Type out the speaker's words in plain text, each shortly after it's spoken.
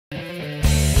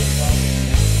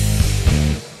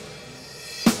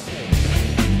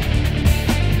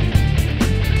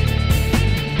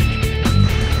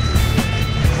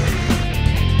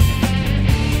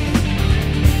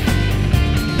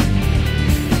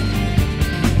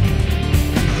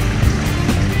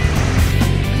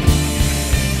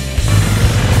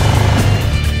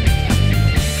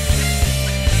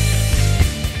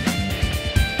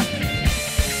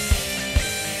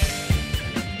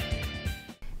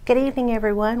Good evening,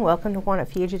 everyone. Welcome to Wanted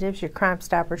Fugitives, your Crime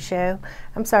Stopper show.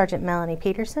 I'm Sergeant Melony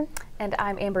Peterson. And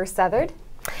I'm Amber Southard.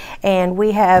 And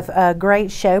we have a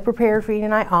great show prepared for you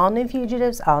tonight. All new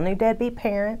fugitives, all new deadbeat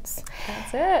parents.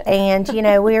 That's it. And you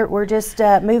know, we're just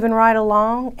moving right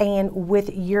along. And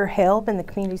with your help and the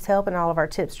community's help and all of our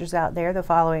tipsters out there, the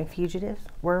following fugitives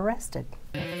were arrested.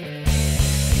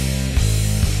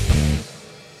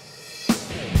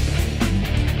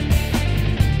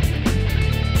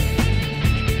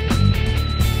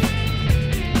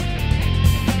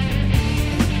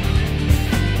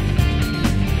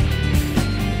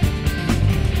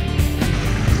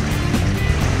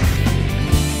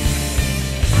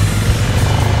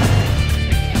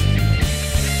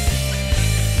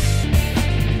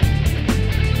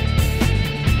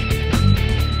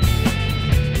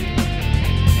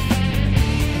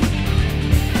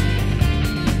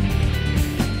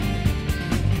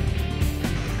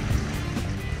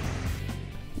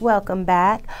 Welcome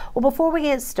back. Well, before we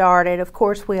get started, of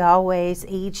course, we always,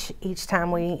 each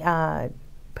time we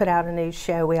put out a new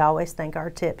show, we always thank our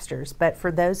tipsters. But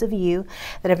for those of you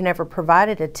that have never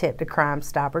provided a tip to Crime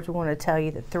Stoppers, we want to tell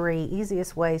you the 3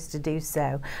 easiest ways to do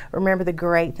so. Remember, the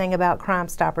great thing about Crime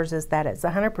Stoppers is that it's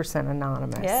 100%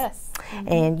 anonymous. Yes.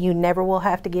 And you never will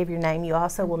have to give your name. You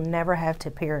also will never have to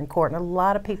appear in court. And a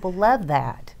lot of people love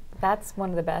that. That's one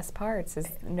of the best parts, is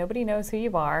nobody knows who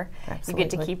you are. Absolutely. You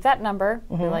get to keep that number.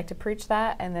 We like to preach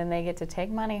that, and then they get to take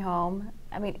money home.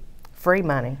 I mean, free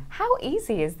money. How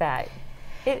easy is that?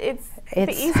 It's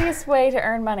the easiest way to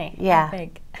earn money, yeah, I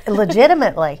think.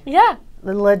 Legitimately. Yeah.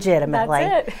 Legitimately.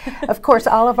 That's it. Of course,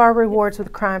 all of our rewards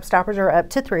with Crime Stoppers are up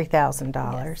to $3,000.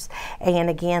 Yes. And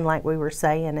again, like we were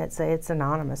saying, it's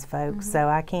anonymous, folks. So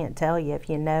I can't tell you if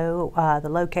you know the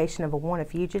location of a wanted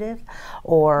fugitive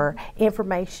or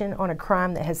information on a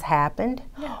crime that has happened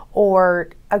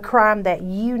or a crime that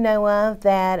you know of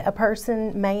that a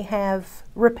person may have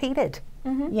repeated.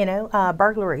 You know,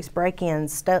 burglaries,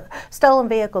 break-ins, stolen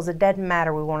vehicles, it doesn't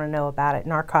matter. We want to know about it.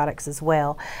 Narcotics as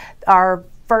well. Our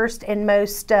first and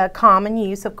most common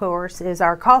use, of course, is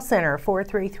our call center,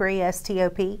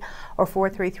 433-STOP or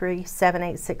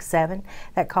 433-7867.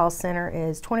 That call center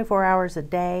is 24 hours a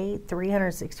day,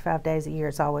 365 days a year.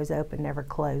 It's always open, never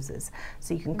closes.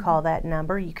 So you can call that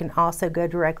number. You can also go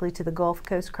directly to the Gulf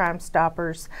Coast Crime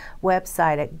Stoppers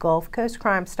website at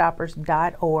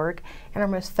gulfcoastcrimestoppers.org. And our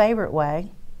most favorite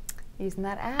way, using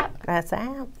that app. That's the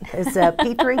app. It's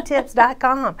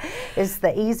p3tips.com. It's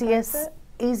the easiest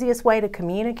way to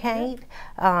communicate.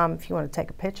 If you want to take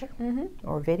a picture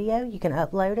or video, you can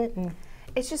upload it. And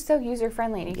it's just so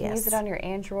user-friendly, and you can use it on your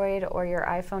Android or your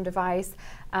iPhone device,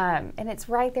 and it's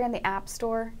right there in the App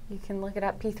Store. You can look it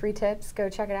up, P3 Tips, go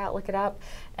check it out, look it up,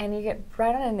 and you get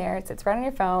right on in there. It's right on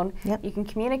your phone. Yep. You can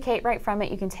communicate right from it.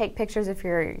 You can take pictures if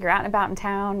you're out and about in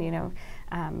town, you know,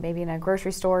 maybe in a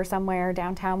grocery store somewhere,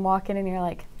 downtown walking, and you're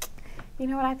like, you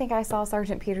know what, I think I saw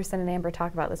Sergeant Peterson and Amber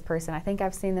talk about this person. I think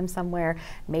I've seen them somewhere.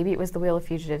 Maybe it was the Wheel of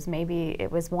Fugitives. Maybe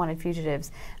it was Wanted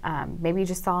Fugitives. Maybe you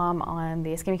just saw them on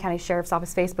the Escambia County Sheriff's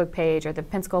Office Facebook page or the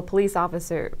Pensacola Police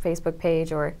Officer Facebook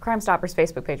page or Crime Stoppers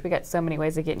Facebook page. We got so many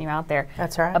ways of getting you out there.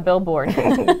 That's right. A billboard.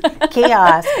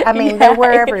 Kiosk. I mean,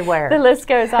 we're everywhere. The list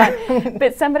goes on.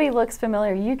 But somebody looks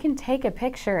familiar. You can take a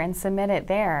picture and submit it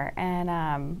there,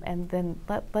 and then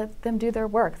let them do their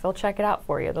work. They'll check it out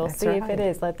for you. They'll see if it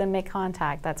is. Let them make contact.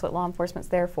 That's what law enforcement's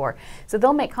there for. So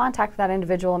they'll make contact with that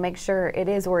individual and make sure it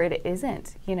is or it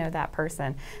isn't, you know, that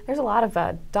person. There's a lot of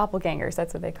doppelgangers,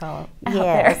 that's what they call them.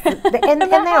 Yes, and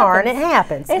they are, and it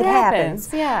happens. It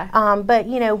happens, yeah. But,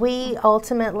 you know, we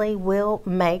ultimately will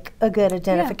make a good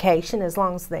identification as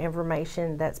long as the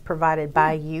information that's provided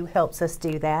by you helps us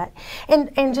do that.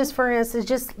 And just for instance,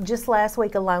 just last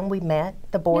week alone,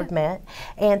 the board met,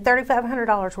 and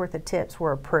 $3,500 worth of tips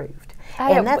were approved.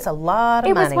 And that's a lot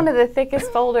of money. It was one of the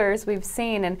thickest folders we've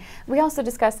seen, and we also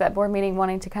discussed that board meeting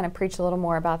wanting to kind of preach a little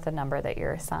more about the number that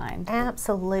you're assigned.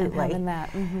 Absolutely. And that.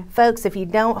 Folks, if you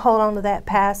don't hold on to that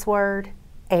password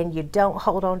and you don't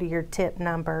hold on to your tip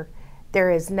number, there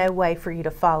is no way for you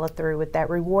to follow through with that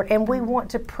reward. And we want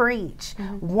to preach.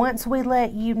 Once we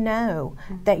let you know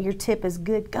that your tip is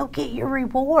good, go get your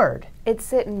reward. It's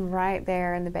sitting right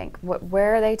there in the bank.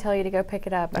 Where they tell you to go pick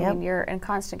it up. I mean, you're in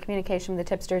constant communication with the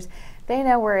tipsters. They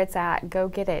know where it's at. Go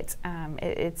get it.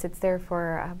 It sits there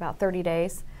for about 30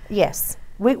 days. Yes.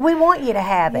 We want you to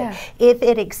have it. Yeah. If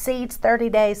it exceeds 30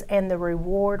 days and the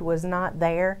reward was not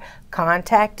there,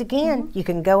 contact again. You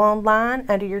can go online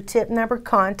under your tip number,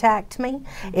 contact me.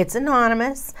 It's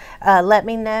anonymous. Let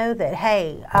me know that,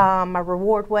 hey, my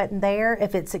reward wasn't there.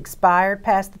 If it's expired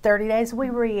past the 30 days, we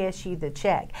reissue the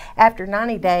check. After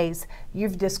 90 days,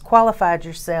 you've disqualified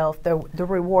yourself. The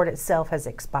reward itself has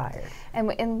expired.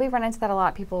 And we run into that a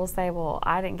lot. People will say, well,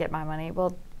 I didn't get my money.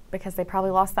 Well, because they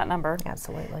probably lost that number.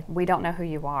 Absolutely. We don't know who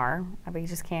you are. I mean, you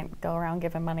just can't go around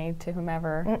giving money to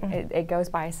whomever. It goes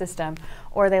by a system,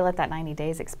 or they let that 90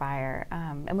 days expire.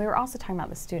 And we were also talking about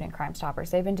the student Crime Stoppers.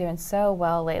 They've been doing so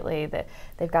well lately that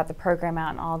they've got the program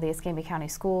out in all the Escambia County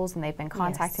schools, and they've been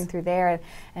contacting through there.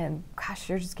 And gosh,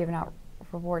 you're just giving out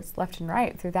rewards left and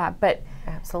right through that, but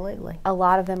absolutely, a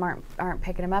lot of them aren't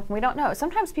picking them up, and we don't know.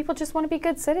 Sometimes people just want to be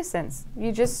good citizens.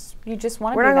 You just want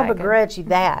to. We're not going to begrudge you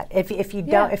that. If you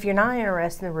don't, if you're not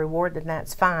interested in the reward, then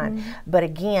that's fine. But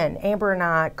again, Amber and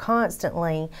I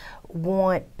constantly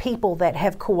want people that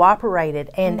have cooperated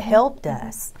and helped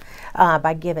us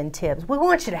by giving tips. We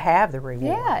want you to have the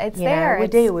reward. Yeah, it's there. We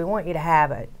do. We want you to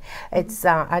have it. It's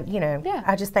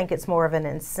I just think it's more of an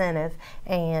incentive,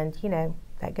 and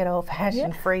that good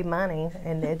old-fashioned free money,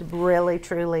 and it really,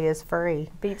 truly is free.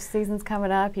 Beach season's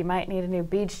coming up. You might need a new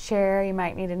beach chair. You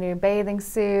might need a new bathing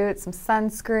suit, some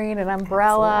sunscreen, an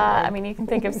umbrella. Absolutely. I mean, you can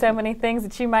think of so many things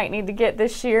that you might need to get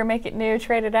this year, make it new,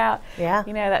 trade it out. Yeah.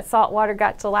 That salt water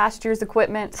got to last year's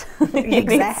equipment. You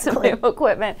Exactly. need some new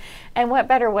equipment. And what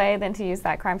better way than to use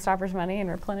that Crime Stoppers money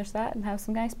and replenish that and have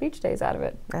some nice beach days out of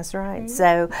it. That's right.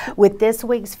 So with this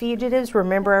week's fugitives,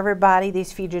 remember everybody,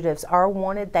 these fugitives are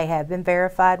wanted. They have been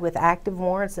verified with active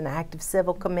warrants and active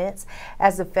civil commits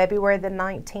as of February the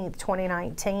 19th,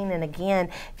 2019. And again,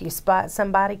 if you spot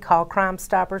somebody, call Crime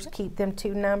Stoppers, keep them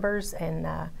 2 numbers, and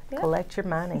collect your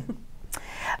money.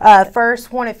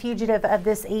 First wanted fugitive of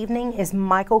this evening is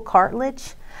Michael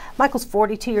Cartledge. Michael's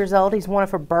 42 years old. He's wanted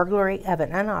for burglary of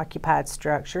an unoccupied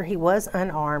structure. He was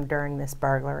unarmed during this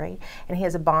burglary, and he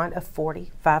has a bond of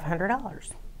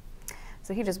 $4,500.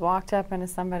 So he just walked up into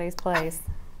somebody's place.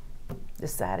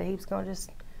 Decided he was going to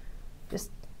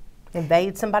just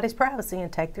invade somebody's privacy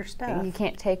and take their stuff. You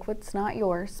can't take what's not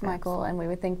yours, Michael, Absolutely. And we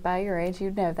would think by your age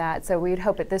you'd know that. So we'd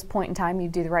hope at this point in time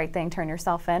you'd do the right thing, turn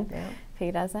yourself in. Yeah. If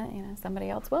he doesn't, somebody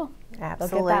else will.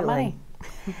 Absolutely. They'll get that money.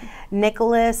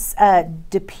 Nicholas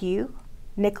Depew.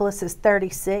 Nicholas is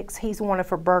 36. He's wanted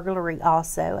for burglary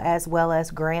also, as well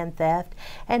as grand theft.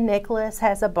 And Nicholas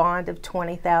has a bond of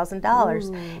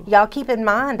 $20,000. Y'all keep in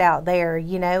mind out there,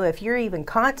 if you're even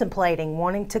contemplating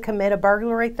wanting to commit a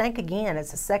burglary, think again.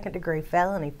 It's a 2nd-degree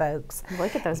felony, folks.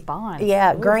 Look at those bonds.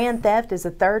 Yeah, grand theft is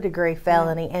a 3rd-degree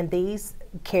felony, and these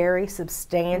carry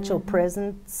substantial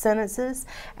prison sentences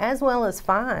as well as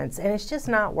fines, and it's just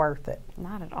not worth it.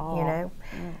 Not at all.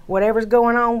 Whatever's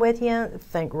going on with you,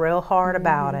 think real hard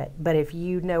about it. But if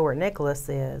you know where Nicholas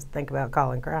is, think about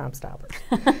calling Crime Stoppers.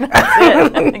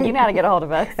 That's it. You know how to get a hold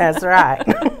of us. That's right.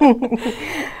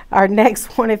 Our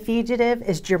next wanted fugitive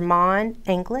is Jermon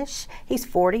English. He's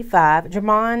 45.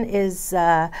 Jermon is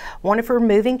wanted for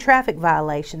removing traffic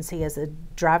violations. He has a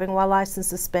driving while license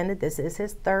suspended. This is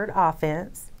his 3rd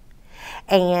offense.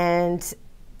 And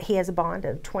he has a bond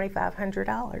of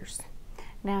 $2,500.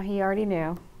 Now, he already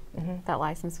knew that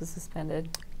license was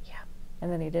suspended. Yeah.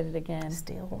 And then he did it again.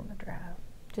 Still want to drive.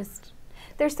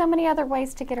 There's so many other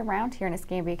ways to get around here in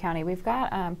Escambia County. We've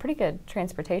got pretty good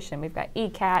transportation. We've got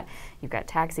ECAT, you've got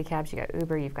taxi cabs, you've got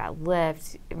Uber, you've got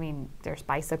Lyft. I mean, there's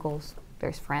bicycles,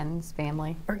 there's friends,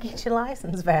 family. Or get your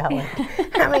license valid.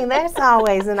 I mean, that's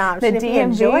always an option. The if you DMV,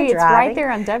 enjoy it's driving. right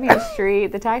there on W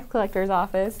Street, the tax collector's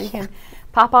office. You can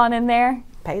pop on in there.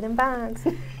 Pay them fines.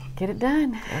 Get it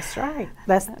done. That's right.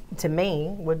 That's, to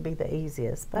me, would be the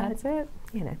easiest. But, that's it.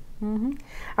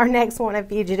 Our next wanted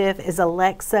fugitive is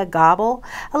Alexa Gobble.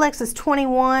 Alexa's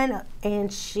 21,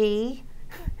 and she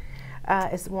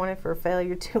is wanted for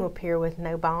failure to appear with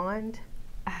no bond.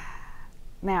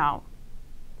 Now,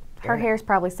 her hair is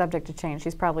probably subject to change.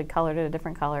 She's probably colored it a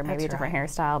different color, maybe a different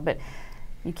hairstyle, but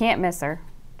you can't miss her.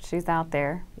 She's out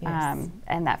there. Yes.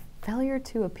 And that failure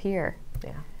to appear.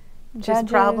 Yeah. Judges, Just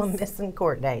problem missing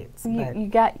court dates.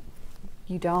 You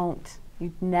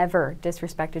never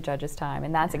disrespect a judge's time,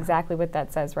 and that's exactly what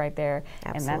that says right there.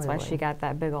 Absolutely. And that's why she got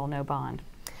that big old no bond.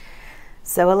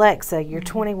 So Alexa, you're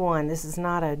 21. This is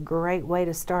not a great way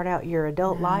to start out your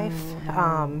adult life.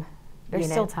 No. There's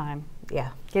still time.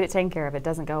 Yeah. Get it taken care of. It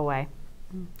doesn't go away.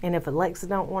 And if Alexa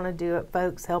don't want to do it,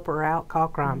 folks, help her out. Call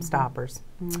Crime Stoppers.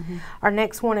 Our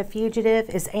next wanted fugitive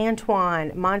is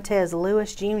Antoine Montez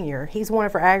Lewis Jr. He's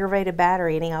wanted for aggravated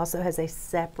battery, and he also has a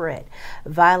separate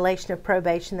violation of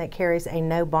probation that carries a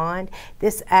no bond.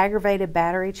 This aggravated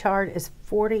battery charge is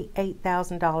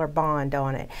 $48,000 bond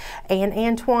on it. And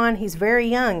Antoine, he's very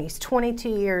young. He's 22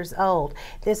 years old.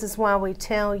 This is why we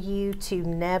tell you to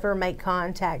never make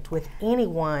contact with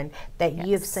anyone that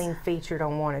you've seen featured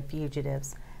on Wanted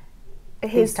Fugitives.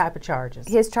 These type of charges.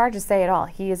 His charges say it all.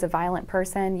 He is a violent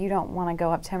person. You don't want to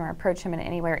go up to him or approach him in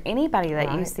any way, or anybody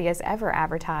that you see us ever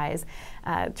advertise.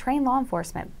 Train law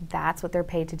enforcement. That's what they're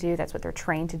paid to do. That's what they're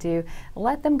trained to do.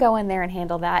 Let them go in there and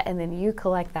handle that, and then you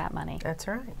collect that money. That's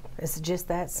right. It's just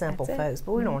that simple, folks.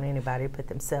 But we don't want anybody to put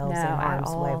themselves in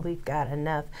harm's way. We've got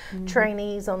enough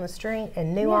trainees on the street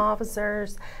and new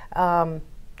officers.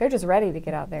 They're just ready to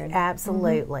get out there.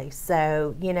 Absolutely.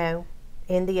 So, you know,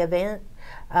 in the event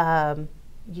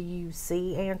you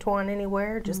see Antoine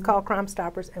anywhere, just call Crime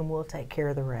Stoppers and we'll take care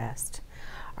of the rest.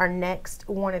 Our next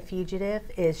wanted fugitive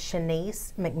is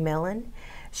Shanice McMillan.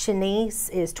 Shanice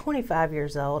is 25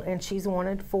 years old and she's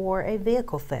wanted for a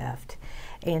vehicle theft,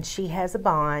 and she has a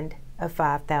bond of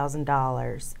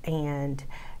 $5,000. And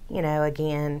you know,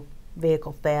 again,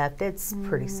 vehicle theft, it's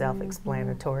pretty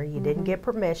self-explanatory. You didn't get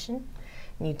permission,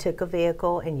 and you took a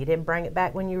vehicle and you didn't bring it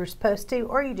back when you were supposed to,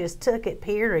 or you just took it,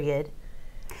 period.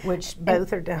 Which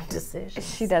both are dumb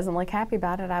decisions. She doesn't look happy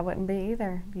about it. I wouldn't be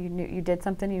either. You knew you did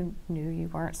something you knew you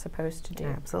weren't supposed to do.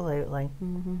 Absolutely.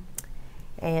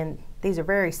 And these are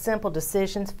very simple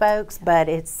decisions, folks, but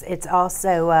it's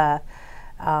also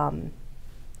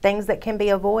things that can be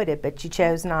avoided, but you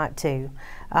chose not to.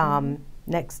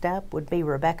 Next up would be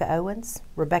Rebecca Owens.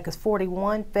 Rebecca's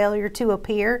 41, failure to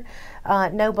appear,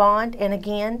 no bond, and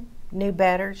again, knew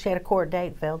better. She had a court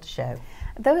date, failed to show.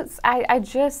 Those, I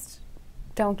just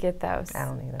don't get those. I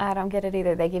don't either. I don't get it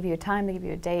either. They give you a time, they give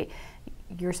you a date.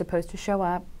 You're supposed to show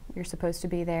up. You're supposed to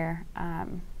be there.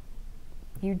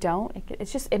 You don't.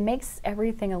 It's just, it makes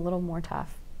everything a little more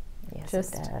tough. Yes,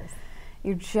 it does.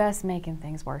 You're just making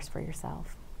things worse for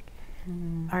yourself.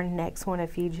 Our next one, a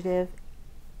fugitive,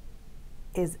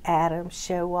 is Adam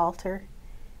Showalter.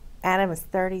 Adam is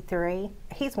 33.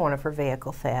 He's wanted for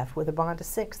vehicle theft with a bond of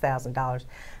 $6,000.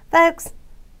 Folks,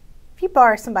 if you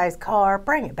borrow somebody's car,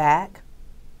 bring it back.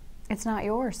 It's not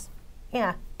yours.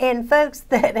 Yeah, and folks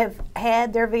that have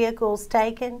had their vehicles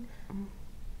taken,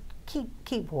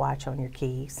 keep watch on your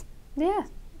keys. Yeah,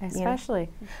 especially. You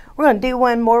know? We're going to do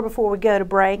one more before we go to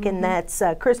break, and that's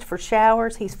Christopher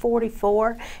Showers. He's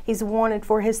 44. He's wanted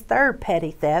for his third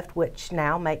petty theft, which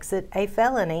now makes it a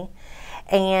felony,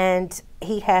 and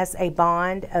he has a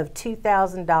bond of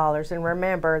 $2,000. And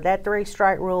remember, that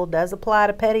 3-strike rule does apply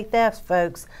to petty thefts,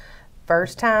 folks.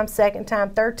 First time, second time,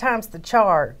 third time's the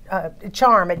charm.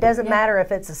 It doesn't matter if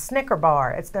it's a Snicker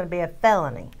bar. It's going to be a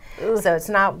felony. So it's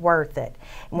not worth it.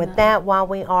 And with that, while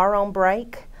we are on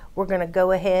break, we're going to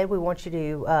go ahead. We want you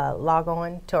to log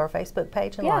on to our Facebook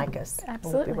page and like us.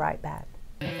 Absolutely. We'll be right back.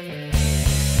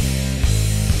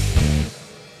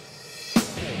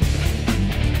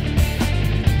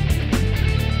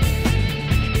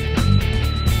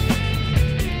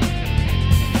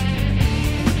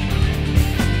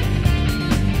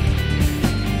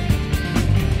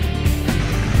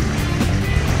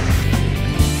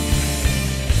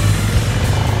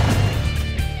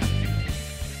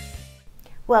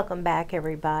 Welcome back,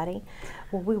 everybody.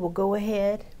 Well, we will go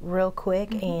ahead real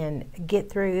quick and get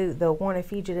through the wanted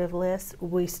fugitive list.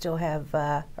 We still have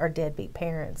our deadbeat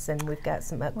parents, and we've got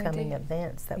some upcoming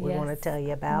events that we want to tell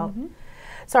you about.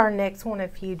 So our next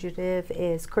wanted fugitive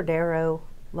is Cordero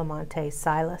Lamonte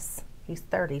Silas. He's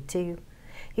 32.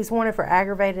 He's wanted for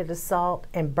aggravated assault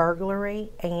and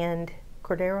burglary, and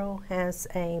Cordero has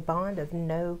a bond of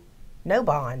no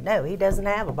bond. No, he doesn't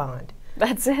have a bond.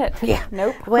 That's it. Yeah.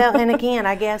 Nope. Well, and again,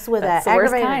 I guess with that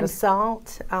aggravated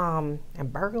assault and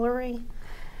burglary,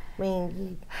 I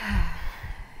mean,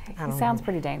 he sounds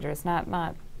pretty dangerous.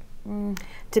 Not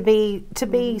to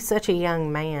be such a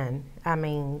young man. I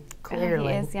mean,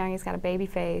 clearly he is young. He's got a baby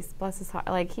face. Bless his heart.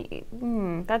 Like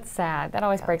that's sad. That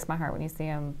always breaks my heart when you see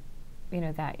him, you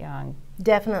know, that young.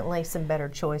 Definitely, some better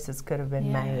choices could have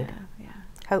been made. Yeah.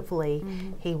 Hopefully,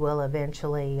 he will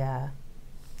eventually.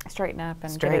 Straighten up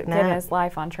and get his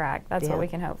life on track. That's what we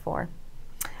can hope for.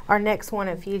 Our next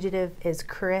wanted fugitive is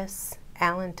Chris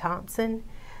Allen Thompson.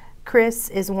 Chris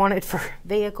is wanted for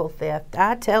vehicle theft.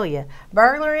 I tell you,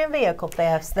 burglary and vehicle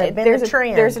thefts, they've been the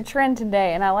trend. There's a trend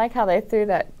today, and I like how they threw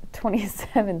that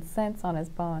 27 cents on his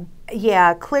bond.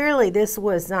 Yeah, clearly this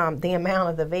was the amount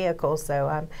of the vehicle, so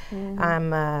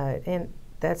I'm and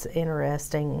That's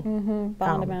interesting.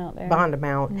 Bond amount there. Bond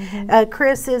amount.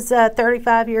 Chris is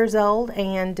 35 years old,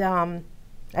 and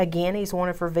again, he's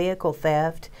wanted for vehicle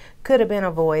theft. Could have been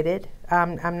avoided.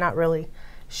 I'm not really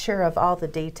sure of all the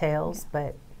details,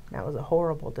 but that was a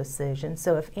horrible decision.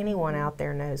 So if anyone out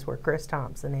there knows where Chris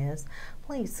Thompson is,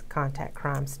 please contact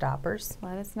Crime Stoppers.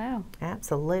 Let us know.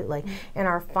 Absolutely. And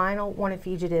our final wanted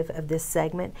fugitive of this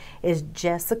segment is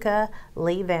Jessica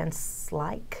Lee Van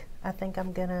Slyke. I think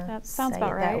I'm going to say it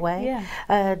that way.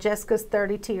 Yeah. Jessica's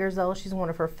 32 years old. She's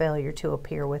wanted for failure to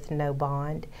appear with no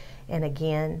bond. And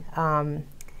again,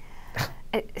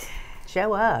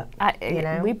 show up.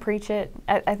 We preach it.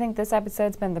 I think this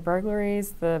episode's been the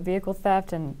burglaries, the vehicle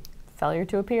theft, and failure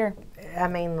to appear. I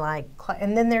mean,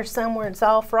 and then there's some where it's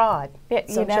all fraud.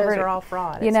 Some shows are all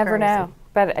fraud. You never know.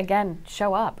 But again,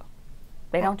 show up.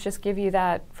 They don't just give you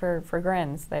that for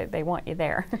grins. They want you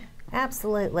there.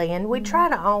 Absolutely, and we try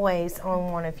to always,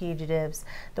 on Wanted Fugitives,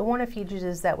 the Wanted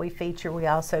Fugitives that we feature, we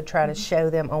also try to show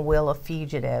them on Wheel of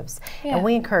Fugitives, and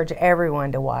we encourage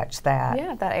everyone to watch that.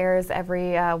 Yeah, that airs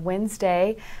every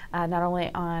Wednesday, not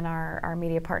only on our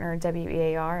media partner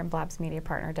WEAR and Blab's media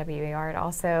partner WEAR, it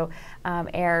also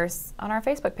airs on our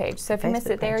Facebook page. So if you miss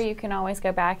it there, you can always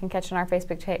go back and catch it on our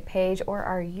Facebook page or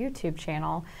our YouTube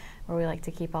channel, where we like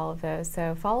to keep all of those.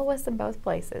 So follow us in both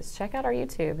places. Check out our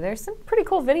YouTube. There's some pretty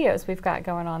cool videos we've got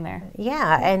going on there.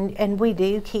 Yeah, and we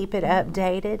do keep it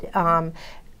updated.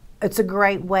 It's a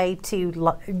great way to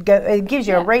go. It gives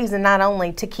you a reason not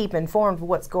only to keep informed of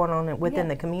what's going on within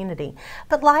the community,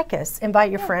 but like us.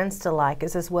 Invite your friends to like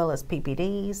us, as well as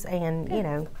PPDs and you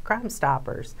know, Crime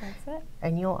Stoppers. That's it.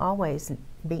 And you'll always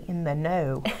be in the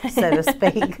know, so to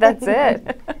speak. That's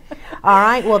it. All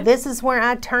right. Well, this is where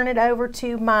I turn it over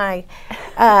to my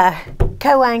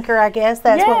co-anchor, I guess.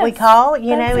 That's what we call,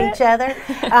 each other.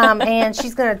 And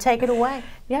she's going to take it away.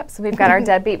 Yep. So we've got our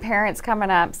deadbeat parents coming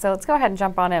up. So let's go ahead and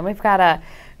jump on in. We've got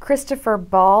Christopher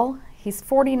Ball. He's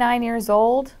 49 years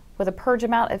old with a purge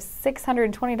amount of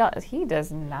 $620. He does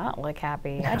not look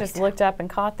happy. No, I just looked up and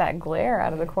caught that glare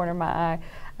out of the corner of my eye.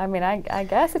 I mean, I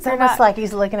guess it's almost like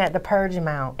he's looking at the purge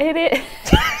amount. It is.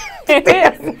 It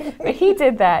is. But he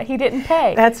did that. He didn't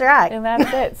pay. That's right. And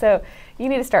that's it. So you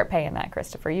need to start paying that,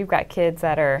 Christopher. You've got kids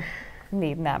that are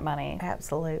needing that money.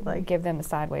 Absolutely. Give them the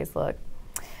sideways look.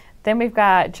 Then we've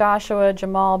got Joshua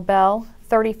Jamal Bell,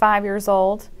 35 years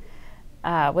old,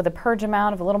 with a purge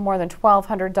amount of a little more than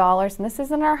 $1,200. And this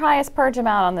isn't our highest purge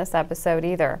amount on this episode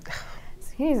either.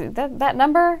 That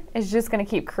number is just going to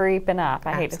keep creeping up.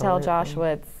 I hate to tell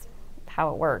Joshua it's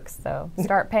how it works. So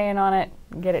start paying on it,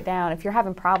 get it down. If you're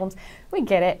having problems, we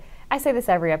get it. I say this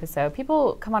every episode.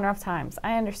 People come on rough times.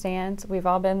 I understand. We've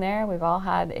all been there. We've all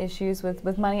had issues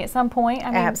with money at some point. I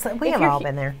mean, absolutely. We have all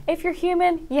been there. If you're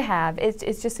human, you have.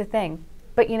 It's just a thing.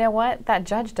 But you know what? That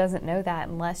judge doesn't know that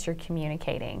unless you're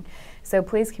communicating. So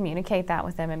please communicate that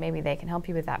with them, and maybe they can help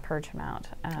you with that purge amount.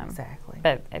 Exactly.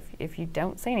 But if you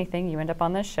don't say anything, you end up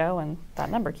on this show, and that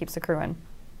number keeps accruing.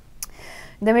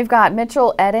 Then we've got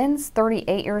Mitchell Eddins,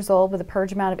 38 years old, with a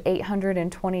purge amount of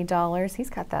 $820. He's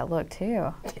got that look,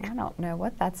 too. I don't know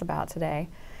what that's about today.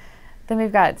 Then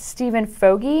we've got Stephen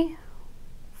Fogarty,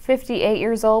 58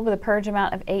 years old, with a purge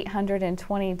amount of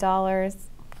 $820.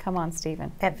 Come on,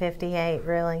 Stephen. At 58,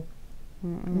 really?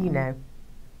 Mm-mm. You know.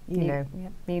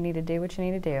 Yep. You need to do what you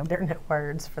need to do. There are no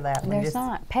words for that. There's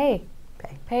not. Pay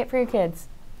it for your kids.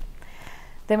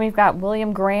 Then we've got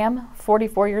William Graham,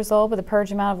 44 years old, with a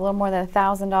purge amount of a little more than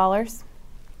 $1,000.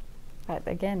 But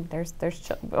again, there's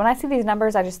when I see these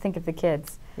numbers, I just think of the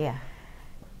kids. Yeah.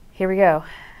 Here we go.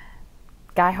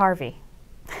 Guy Harvey,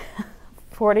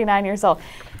 49 years old.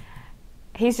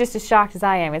 He's just as shocked as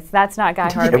I am. That's not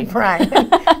Guy Harvey. Right.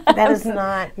 That is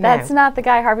not. No. That's not the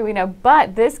Guy Harvey we know.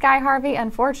 But this Guy Harvey,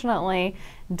 unfortunately,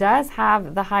 does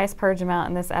have the highest purge amount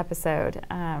in this episode.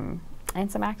 And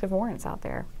some active warrants out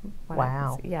there.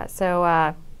 Wow. Yeah,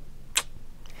 so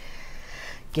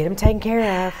get them taken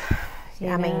care of.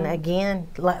 I mean, again,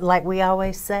 like we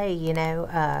always say,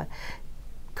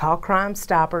 call Crime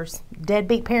Stoppers.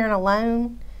 Deadbeat parent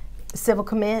alone, civil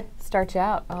commit. Start you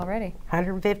out already.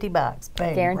 $150.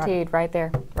 Boom. Guaranteed, right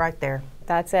there. Right there.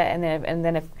 That's it. And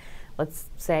then if, let's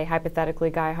say, hypothetically,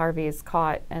 Guy Harvey is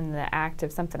caught in the act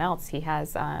of something else, he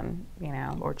has,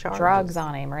 or drugs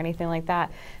on him or anything like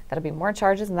that, that'll be more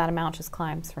charges, and that amount just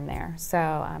climbs from there.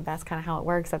 So that's kind of how it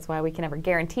works. That's why we can never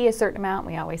guarantee a certain amount.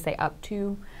 We always say up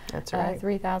to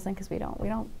 $3,000, because we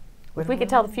don't. If we could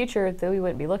tell the future, then we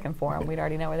wouldn't be looking for them. We'd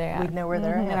already know where they're at. We'd know where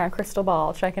they're at. In our crystal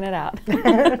ball, checking it out.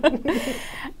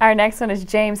 Our next one is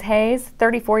James Hayes,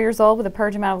 34 years old, with a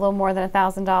purge amount of a little more than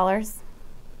 $1,000.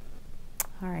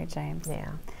 All right, James.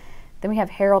 Yeah. Then we have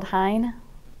Harold Hine,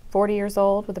 40 years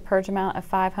old with a purge amount of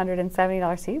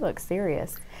 $570. He looks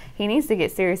serious. He needs to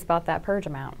get serious about that purge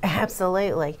amount.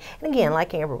 Absolutely. And again,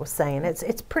 like Amber was saying,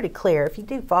 it's pretty clear. If you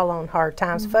do fall on hard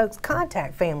times, folks,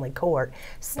 contact family court.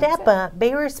 Step up,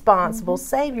 be responsible,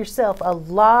 save yourself a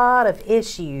lot of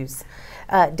issues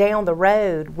down the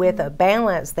road with a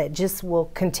balance that just will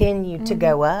continue to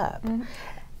go up.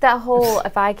 That whole,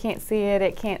 if I can't see it,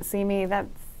 it can't see me,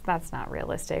 that's not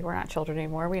realistic. We're not children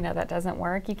anymore. We know that doesn't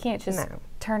work. You can't just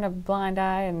turn a blind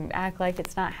eye and act like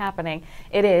it's not happening.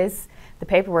 It is. The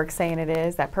paperwork's saying it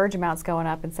is. That purge amount's going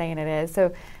up and saying it is.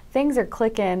 So things are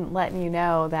clicking, letting you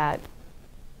know that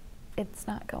it's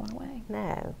not going away.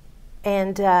 No.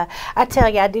 And I tell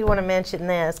you, I do want to mention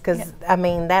this because, I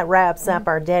mean, that wraps up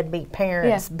our deadbeat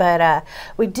parents. But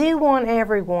we do want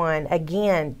everyone,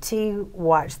 again, to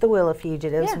watch The Wheel of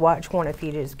Fugitives, watch Wanted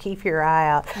Fugitives, keep your eye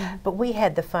out. But we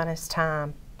had the funnest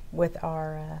time with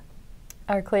our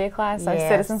CLIA class, our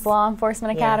Citizens Law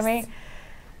Enforcement Academy.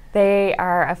 They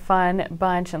are a fun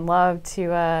bunch and love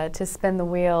to spin the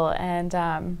wheel,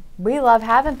 and we love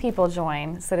having people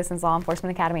join Citizens Law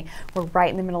Enforcement Academy. We're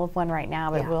right in the middle of one right now,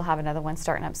 but we'll have another one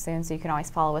starting up soon, so you can always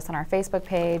follow us on our Facebook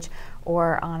page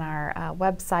or on our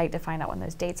website to find out when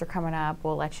those dates are coming up.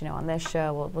 We'll let you know on this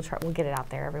show. We'll get it out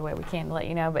there every way we can to let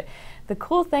you know. But the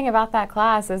cool thing about that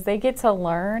class is they get to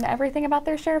learn everything about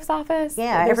their sheriff's office.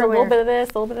 Yeah, there's a little bit of this,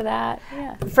 a little bit of that.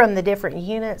 Yeah. From the different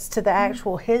units to the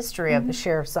actual history of the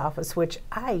sheriff's office, which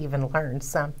I even learned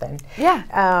something. Yeah.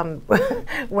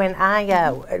 When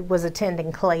I was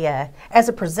attending CLIA as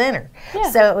a presenter.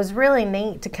 So it was really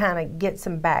neat to kind of get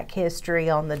some back history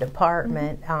on the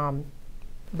department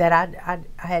that I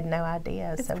had no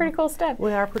idea. It's pretty cool stuff.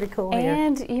 We are pretty cool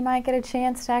and here. You might get a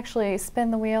chance to actually spin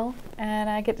the wheel, and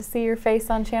I get to see your face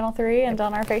on Channel 3 and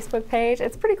on our Facebook page.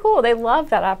 It's pretty cool. They love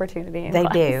that opportunity in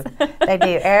class. Do. They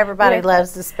do. Everybody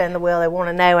loves to spin the wheel. They want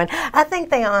to know. And I think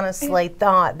they honestly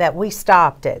thought that we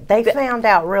stopped it. They found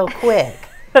out real quick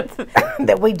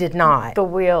that we did not. The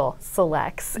wheel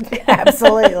selects.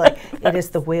 Absolutely. It is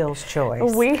the wheel's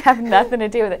choice. We have nothing to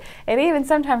do with it. And even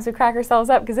sometimes we crack ourselves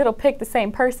up because it'll pick the same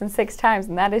person 6 times,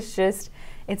 and that is just,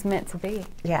 it's meant to be.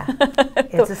 Yeah.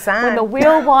 It's a sign. When the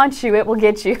wheel wants you, it will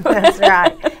get you. That's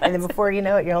right. And then before you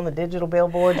know it, you're on the digital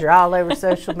billboards, you're all over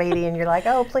social media, and you're like,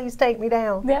 oh, please take me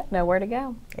down. Yeah, nowhere to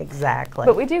go. Exactly.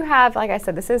 But we do have, like I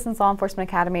said, the Citizens Law Enforcement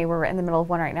Academy. We're in the middle of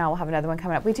one right now. We'll have another one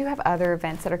coming up. We do have other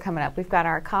events that are coming up. We've got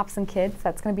our Cops and Kids.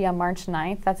 That's going to be on March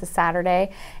 9th. That's a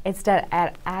Saturday. It's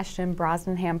at Ashton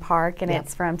Brosnanham Park, and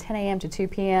it's from 10 a.m. to 2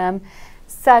 p.m.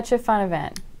 Such a fun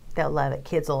event. They'll love it.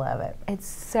 Kids will love it. It's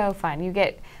so fun.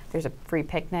 There's a free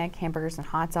picnic, hamburgers and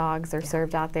hot dogs. They're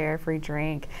served out there, free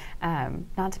drink.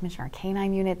 Not to mention our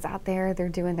canine units out there. They're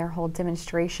doing their whole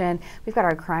demonstration. We've got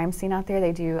our crime scene out there.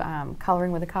 They do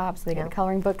coloring with the cops. So they get the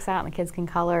coloring books out, and the kids can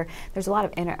color. There's a lot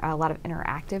of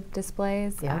interactive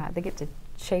displays. They get to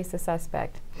chase a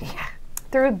suspect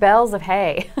through bales of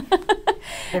hay.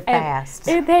 They're fast.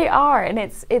 They are, and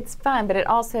it's fun, but it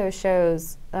also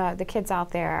shows the kids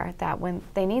out there that when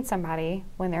they need somebody,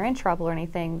 when they're in trouble or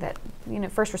anything, that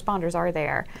first responders are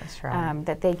there. That's right.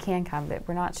 That they can come. That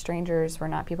we're not strangers. We're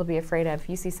not people to be afraid of. If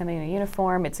you see somebody in a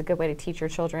uniform, it's a good way to teach your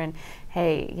children,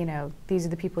 hey, these are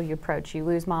the people you approach. You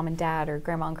lose mom and dad or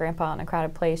grandma and grandpa in a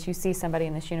crowded place. You see somebody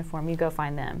in this uniform, you go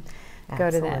find them. Go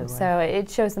to them. So it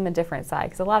shows them a different side,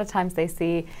 because a lot of times they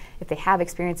see, if they have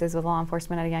experiences with law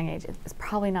enforcement at a young age, it's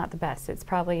probably not the best. It's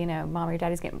probably, mom or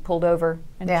daddy's getting pulled over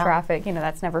in traffic,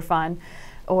 that's never fun,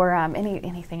 or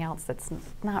anything else that's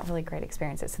not really great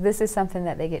experiences. So this is something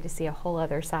that they get to see a whole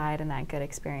other side and that good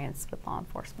experience with law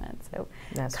enforcement. So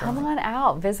come on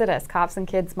out, visit us. Cops and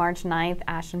Kids, March 9th,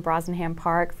 Ashton Brosnanham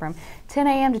Park from 10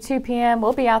 a.m. to 2 p.m.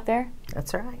 We'll be out there.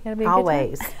 That's right. It'll be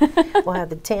always. We'll have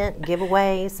the tent,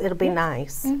 giveaways. It'll be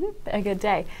nice. A good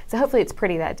day. So hopefully it's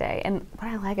pretty that day. And what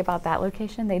I like about that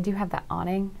location, they do have that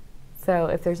awning. So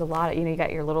if there's a lot of, you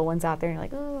got your little ones out there and you're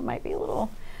like, oh, it might be a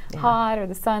little hot or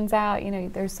the sun's out,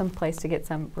 there's some place to get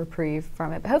some reprieve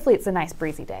from it. But hopefully it's a nice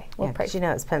breezy day. We'll pray.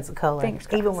 It's Pensacola.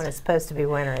 Even when it's supposed to be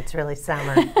winter, it's really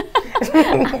summer.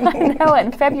 I know,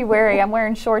 in February I'm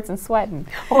wearing shorts and sweating.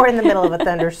 Or in the middle of a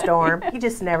thunderstorm. You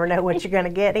just never know what you're going to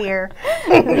get here.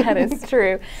 That is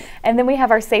true. And then we have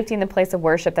our Safety in the Place of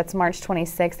Worship. That's March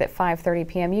 26th at 5:30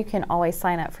 p.m. You can always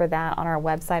sign up for that on our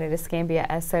website at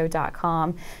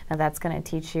escambiaso.com. Now that's going to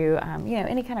teach you,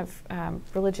 any kind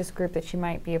of religious group that you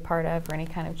might be a part of, or any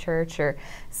kind of church or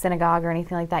synagogue or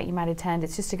anything like that you might attend.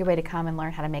 It's just a good way to come and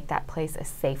learn how to make that place a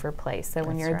safer place. So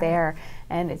when you're there,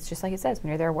 and it's just like it says, when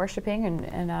you're there worshiping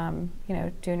and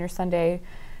doing your Sunday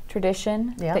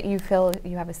tradition that you feel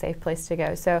you have a safe place to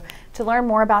go. So to learn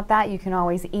more about that, you can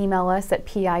always email us at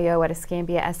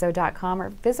pio@escambiaso.com or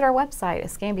visit our website,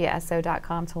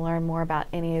 escambiaso.com, to learn more about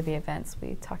any of the events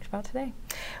we talked about today.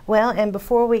 Well, and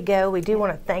before we go, we do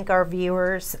want to thank our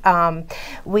viewers.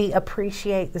 We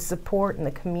appreciate the support in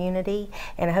the community,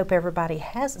 and I hope everybody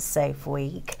has a safe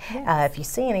week. If you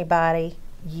see anybody,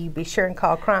 you be sure and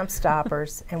call Crime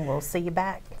Stoppers, and we'll see you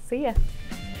back. See ya.